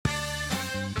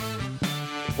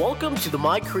Welcome to the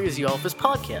My Crazy Office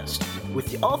podcast with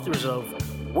the authors of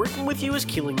Working With You Is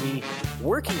Killing Me,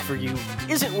 Working For You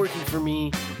Isn't Working For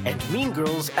Me, and Mean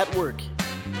Girls at Work,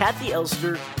 Kathy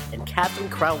Elster and Catherine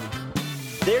Crowley.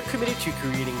 They're committed to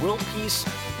creating world peace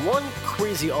one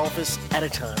crazy office at a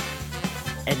time.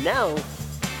 And now,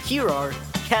 here are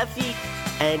Kathy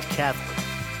and Catherine.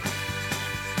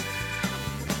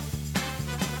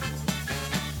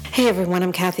 Hey everyone,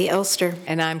 I'm Kathy Elster.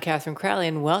 And I'm Catherine Crowley,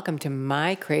 and welcome to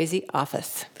My Crazy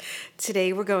Office.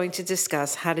 Today we're going to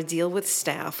discuss how to deal with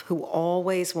staff who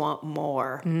always want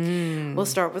more. We'll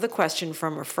start with a question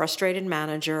from a frustrated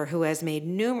manager who has made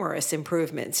numerous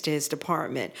improvements to his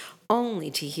department, only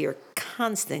to hear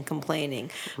constant complaining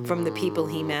from the people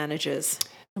he manages.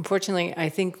 Unfortunately, I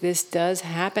think this does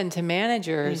happen to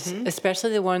managers,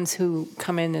 especially the ones who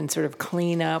come in and sort of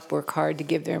clean up, work hard to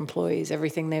give their employees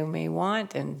everything they may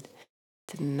want, and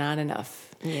it's not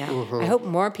enough. Yeah. I hope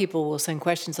more people will send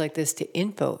questions like this to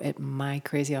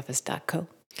info@mycrazyoffice.co.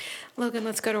 Logan,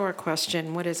 let's go to our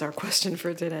question. What is our question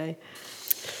for today?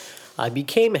 I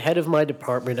became head of my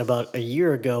department about a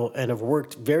year ago and have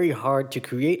worked very hard to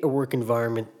create a work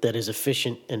environment that is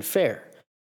efficient and fair.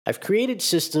 I've created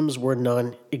systems where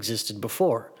none existed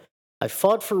before. I've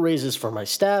fought for raises for my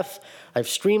staff. I've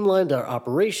streamlined our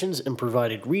operations and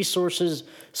provided resources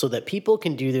so that people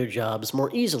can do their jobs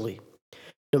more easily.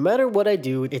 No matter what I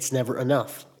do, it's never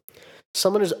enough.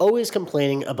 Someone is always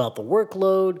complaining about the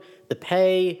workload, the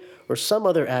pay, or some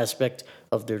other aspect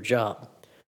of their job.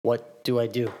 What do I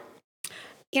do?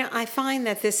 You know, I find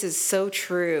that this is so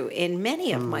true in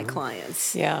many of my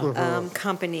clients'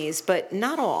 companies, but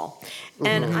not all.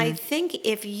 And I think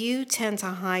if you tend to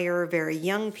hire very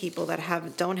young people that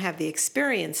don't have the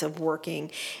experience of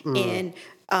working in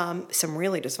some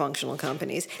really dysfunctional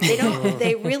companies,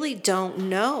 they really don't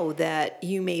know that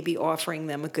you may be offering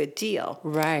them a good deal.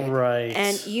 Right.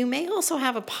 And you may also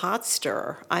have a pot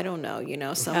stirrer. I don't know,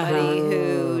 somebody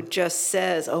who just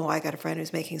says, "Oh, I got a friend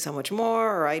who's making so much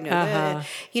more," or "I know that."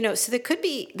 So there could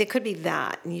be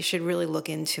that, and you should really look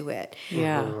into it.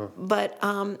 Yeah. But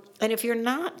and if you're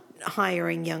not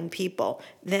hiring young people,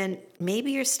 then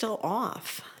maybe you're still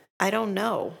off. I don't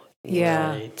know.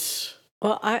 Yeah. Right.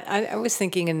 Well, I was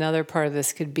thinking another part of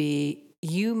this could be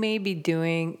you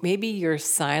maybe you're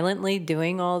silently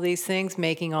doing all these things,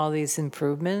 making all these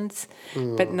improvements,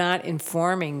 but not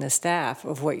informing the staff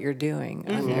of what you're doing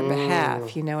on their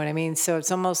behalf. You know what I mean? So it's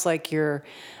almost like you're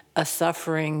a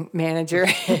suffering manager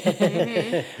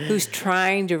who's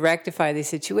trying to rectify these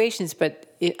situations.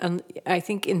 But I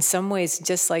think in some ways,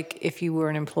 just like if you were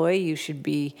an employee, you should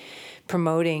be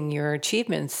promoting your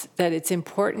achievements, that it's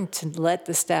important to let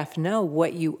the staff know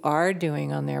what you are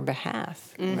doing on their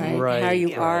behalf, right? How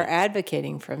you are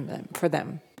advocating for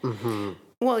them.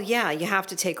 Well, yeah, you have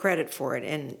to take credit for it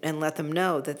and let them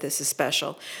know that this is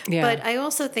special. Yeah. But I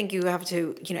also think you have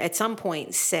to, at some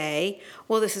point say,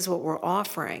 well, this is what we're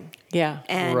offering. Yeah.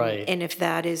 And and if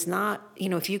that is not,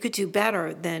 if you could do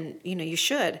better, then, you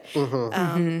should.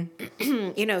 So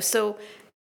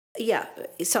yeah.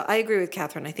 So I agree with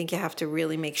Catherine. I think you have to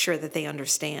really make sure that they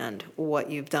understand what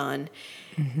you've done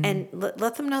and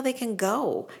let them know they can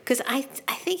go. Because I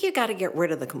think you got to get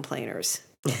rid of the complainers.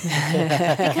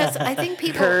 Because I think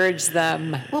people purge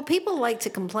them. Well, people like to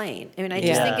complain. I mean, I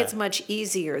just think it's much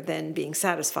easier than being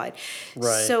satisfied.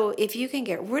 Right. So if you can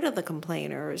get rid of the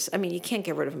complainers, I mean, you can't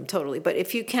get rid of them totally, but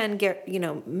if you can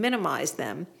minimize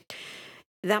them,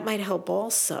 that might help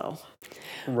also.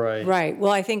 Right.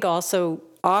 Well, I think also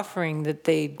offering that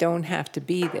they don't have to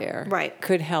be there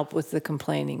could help with the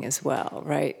complaining as well,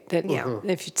 right? That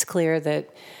if it's clear that,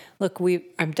 look,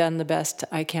 I've done the best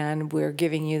I can. We're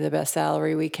giving you the best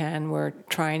salary we can. We're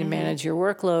trying to manage your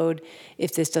workload.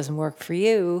 If this doesn't work for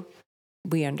you,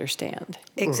 we understand.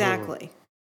 Exactly.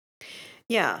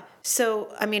 Yeah.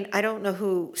 So, I mean, I don't know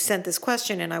who sent this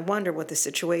question, and I wonder what the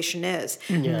situation is.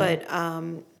 But, I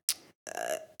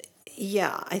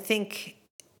think,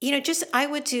 I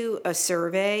would do a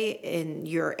survey in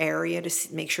your area to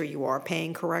make sure you are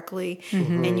paying correctly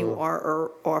and you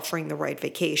are offering the right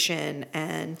vacation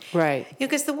and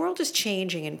because the world is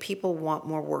changing and people want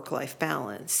more work-life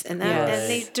balance and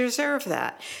they deserve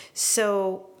that.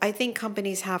 So I think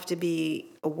companies have to be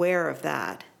aware of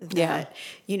that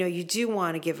you do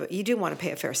want to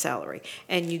pay a fair salary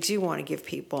and you do want to give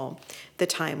people the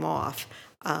time off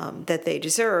that they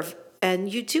deserve.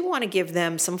 And you do want to give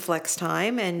them some flex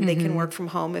time, and they can work from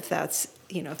home if that's,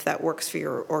 if that works for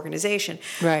your organization.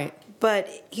 Right. But,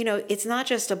 it's not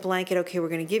just a blanket, okay, we're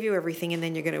going to give you everything and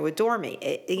then you're going to adore me.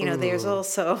 There's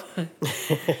also,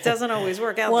 it doesn't always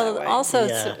work out that way. Well, also,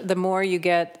 the more you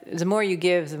give,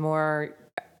 the more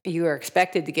you are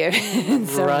expected to give in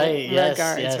some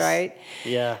regards, right?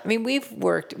 Yeah. I mean,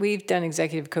 we've done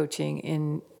executive coaching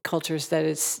in cultures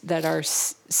that are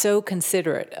so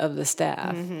considerate of the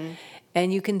staff.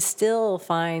 And you can still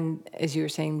find, as you were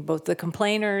saying, both the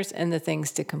complainers and the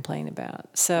things to complain about.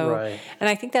 So, and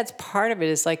I think that's part of it,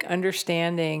 is like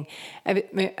understanding.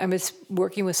 I was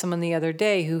working with someone the other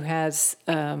day who has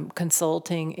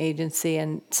consulting agency,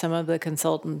 and some of the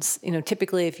consultants,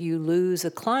 typically if you lose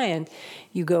a client,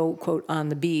 you go, quote, on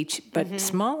the beach, but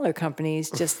smaller companies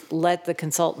just let the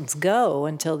consultants go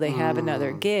until they have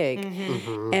another gig.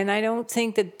 And I don't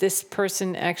think that this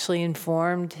person actually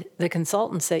informed the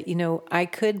consultants that, I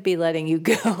could be letting you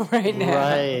go right now.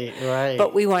 Right.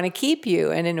 But we want to keep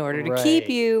you. And in order to keep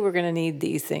you, we're going to need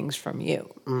these things from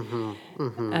you.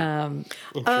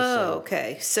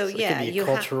 Okay. So it could be a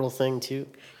cultural thing too.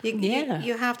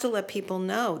 You have to let people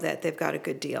know that they've got a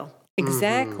good deal.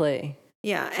 Exactly.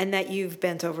 Yeah, and that you've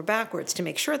bent over backwards to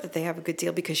make sure that they have a good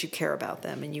deal because you care about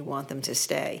them and you want them to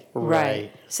stay.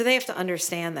 Right. So they have to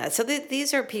understand that. So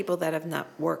these are people that have not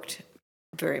worked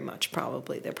very much,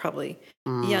 probably. They're probably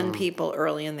young people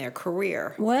early in their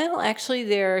career. Well, actually,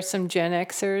 there are some Gen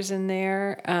Xers in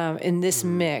there in this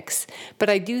mix. But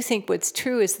I do think what's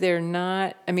true is they're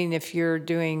not, if you're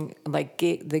doing like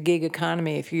the gig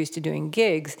economy, if you're used to doing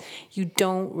gigs, you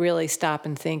don't really stop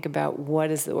and think about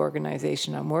what is the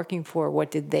organization I'm working for,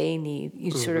 what did they need.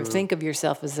 You sort of think of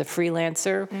yourself as a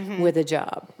freelancer with a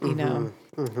job,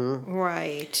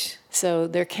 Right. So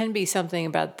there can be something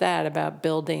about that, about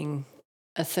building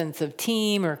a sense of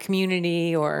team or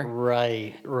community or...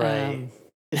 Right.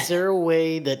 Is there a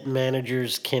way that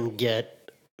managers can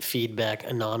get feedback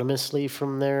anonymously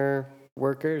from their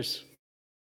workers?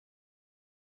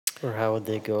 Or how would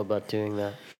they go about doing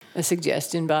that? A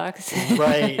suggestion box?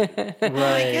 Right.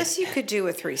 Well, I guess you could do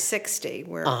a 360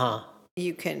 where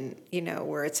you can,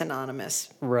 where it's anonymous.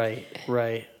 Right.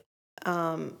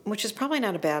 Which is probably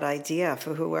not a bad idea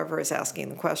for whoever is asking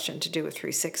the question to do a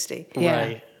 360. Yeah.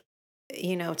 Right.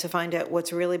 To find out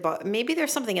what's really maybe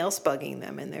there's something else bugging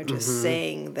them and they're just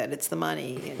saying that it's the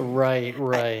money.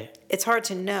 Right. It's hard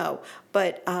to know.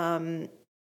 But,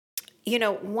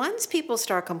 once people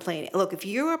start complaining, look, if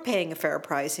you're paying a fair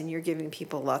price and you're giving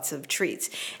people lots of treats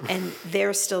and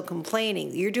they're still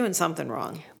complaining, you're doing something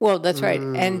wrong. Well, that's right.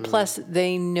 And plus,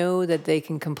 they know that they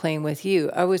can complain with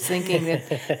you. I was thinking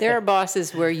that there are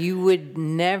bosses where you would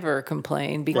never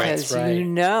complain because you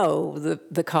know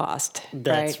the cost.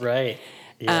 That's right.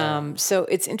 Yeah. So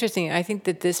it's interesting. I think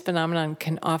that this phenomenon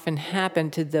can often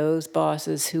happen to those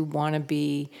bosses who want to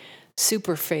be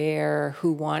super fair,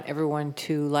 who want everyone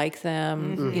to like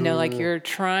them. Like you're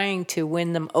trying to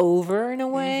win them over in a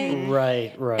way.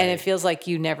 Right. And it feels like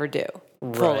you never do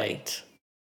fully. Right.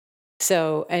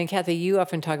 So, and Kathy, you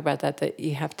often talk about that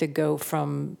you have to go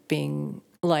from being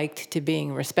liked to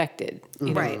being respected,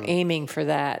 aiming for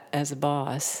that as a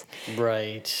boss.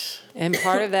 Right. And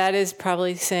part of that is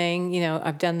probably saying,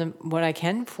 I've done what I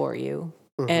can for you.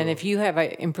 And if you have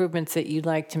improvements that you'd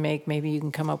like to make, maybe you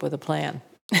can come up with a plan.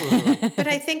 But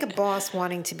I think a boss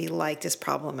wanting to be liked is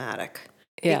problematic.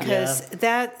 Because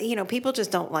that, people just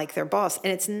don't like their boss. And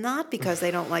it's not because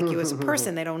they don't like you as a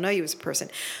person. They don't know you as a person.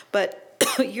 But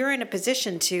you're in a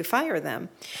position to fire them.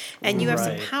 And you have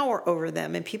some power over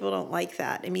them. And people don't like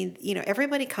that.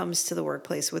 Everybody comes to the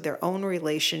workplace with their own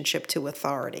relationship to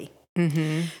authority.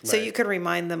 So you could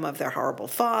remind them of their horrible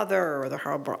father or their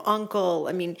horrible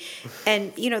uncle.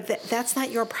 That's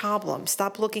not your problem.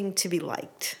 Stop looking to be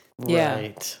liked.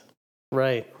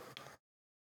 Right.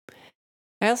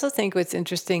 I also think what's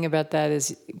interesting about that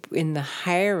is in the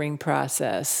hiring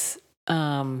process,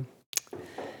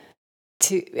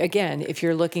 if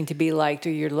you're looking to be liked or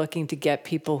you're looking to get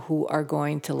people who are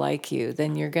going to like you,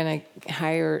 then you're going to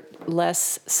hire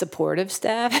less supportive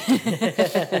staff.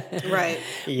 Right.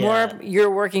 More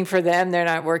you're working for them, they're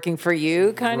not working for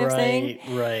you kind of thing.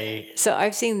 Right. So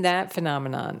I've seen that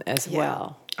phenomenon as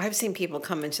well. I've seen people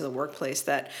come into the workplace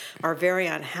that are very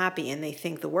unhappy and they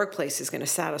think the workplace is going to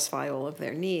satisfy all of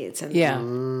their needs. And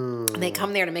they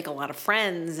come there to make a lot of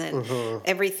friends and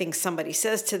everything somebody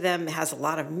says to them has a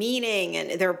lot of meaning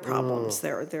and there are problems.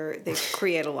 They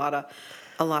create a lot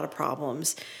of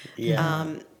problems.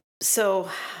 Yeah. So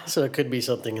it could be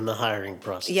something in the hiring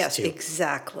process. Yes, too.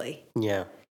 exactly. Yeah.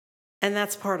 And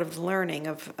that's part of learning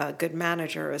of a good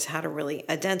manager is how to really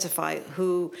identify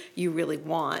who you really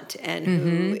want and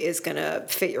who is going to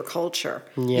fit your culture.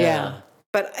 Yeah.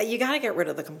 But you got to get rid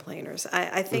of the complainers.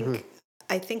 I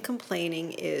think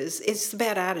complaining it's a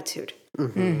bad attitude.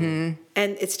 And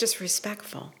it's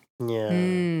disrespectful. Yeah.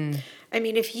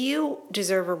 If you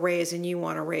deserve a raise and you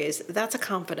want a raise, that's a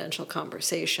confidential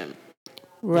conversation.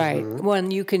 Right.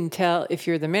 Well, you can tell, if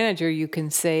you're the manager, you can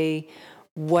say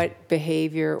what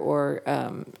behavior or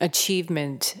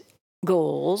achievement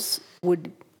goals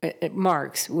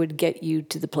marks would get you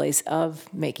to the place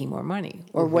of making more money,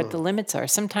 or what the limits are.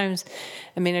 Sometimes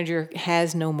a manager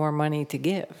has no more money to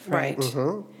give, right?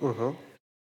 So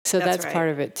that's right. part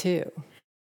of it too.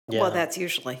 Yeah. Well, that's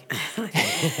usually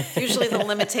the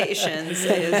limitations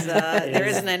is there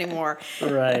isn't any more.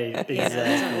 Right,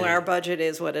 exactly. Our budget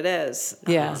is what it is.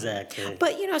 Yeah. Exactly.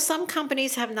 But, some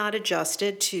companies have not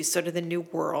adjusted to sort of the new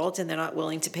world, and they're not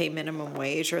willing to pay minimum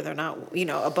wage, or they're not,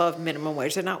 above minimum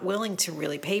wage. They're not willing to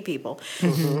really pay people.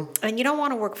 And you don't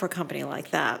want to work for a company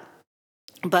like that.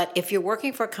 But if you're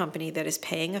working for a company that is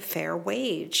paying a fair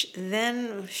wage,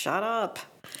 then shut up.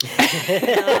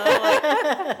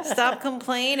 Stop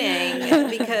complaining,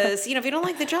 because, if you don't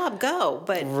like the job, go.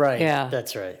 But right. Yeah.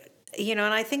 That's right. and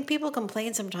I think people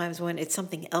complain sometimes when it's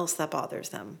something else that bothers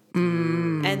them.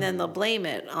 And then they'll blame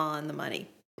it on the money.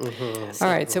 All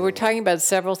right, so we're talking about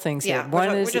several things here. Yeah, One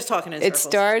we're is just talking in it circles.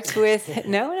 starts with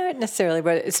no, not necessarily,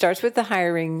 but it starts with the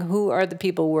hiring. Who are the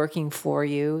people working for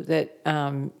you that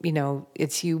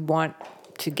it's you want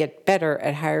to get better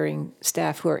at hiring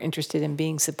staff who are interested in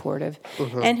being supportive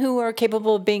and who are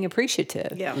capable of being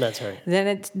appreciative. Yeah. That's right.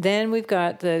 Then we've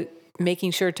got the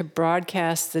making sure to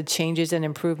broadcast the changes and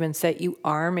improvements that you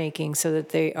are making so that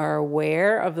they are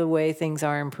aware of the way things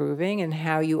are improving and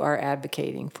how you are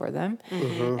advocating for them.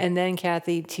 And then,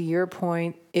 Kathy, to your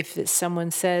point, if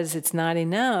someone says it's not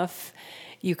enough,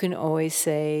 you can always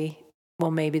say,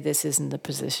 well, maybe this isn't the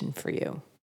position for you.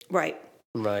 Right.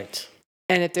 Right.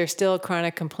 And if they're still a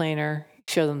chronic complainer,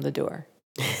 show them the door.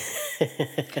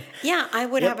 Yeah, I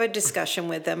would have a discussion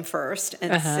with them first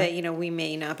and say, we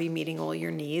may not be meeting all your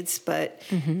needs, but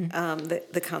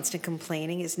the constant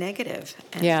complaining is negative.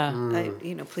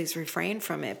 And please refrain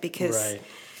from it, because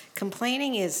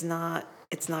complaining is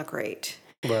it's not great.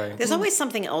 Right. There's always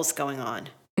something else going on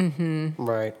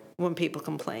Right. when people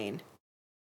complain.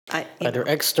 Either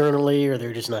externally, or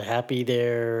they're just not happy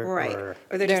there. Right. Or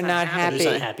they're They're not they're just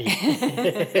not happy.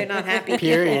 They're not happy.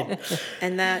 Period.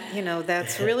 And that,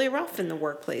 that's really rough in the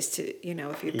workplace to,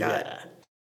 if you've got. Yeah.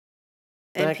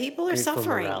 And Not people are great for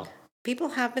suffering. morale. People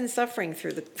have been suffering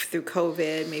through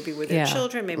COVID, maybe with their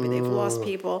children, maybe they've lost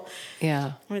people.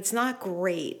 Yeah. It's not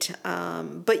great,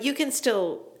 but you can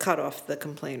still cut off the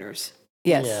complainers.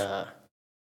 Yes. Yeah.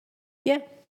 Yeah.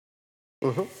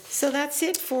 So that's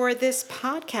it for this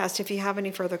podcast. If you have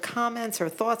any further comments or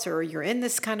thoughts, or you're in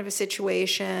this kind of a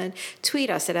situation,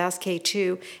 tweet us at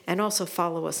AskK2, and also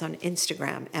follow us on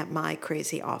Instagram at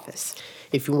MyCrazyOffice.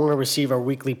 If you want to receive our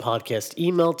weekly podcast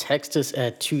email, text us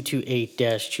at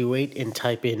 228-28 and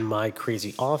type in My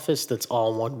Crazy Office. That's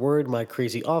all one word, My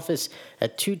Crazy Office,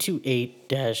 at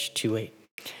 228-28.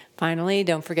 Finally,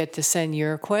 don't forget to send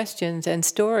your questions and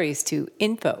stories to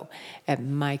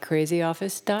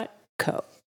info@mycrazyoffice.co.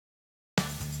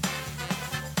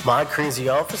 My Crazy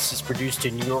Office is produced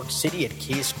in New York City at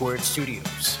K Squared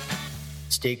Studios.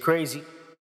 Stay crazy.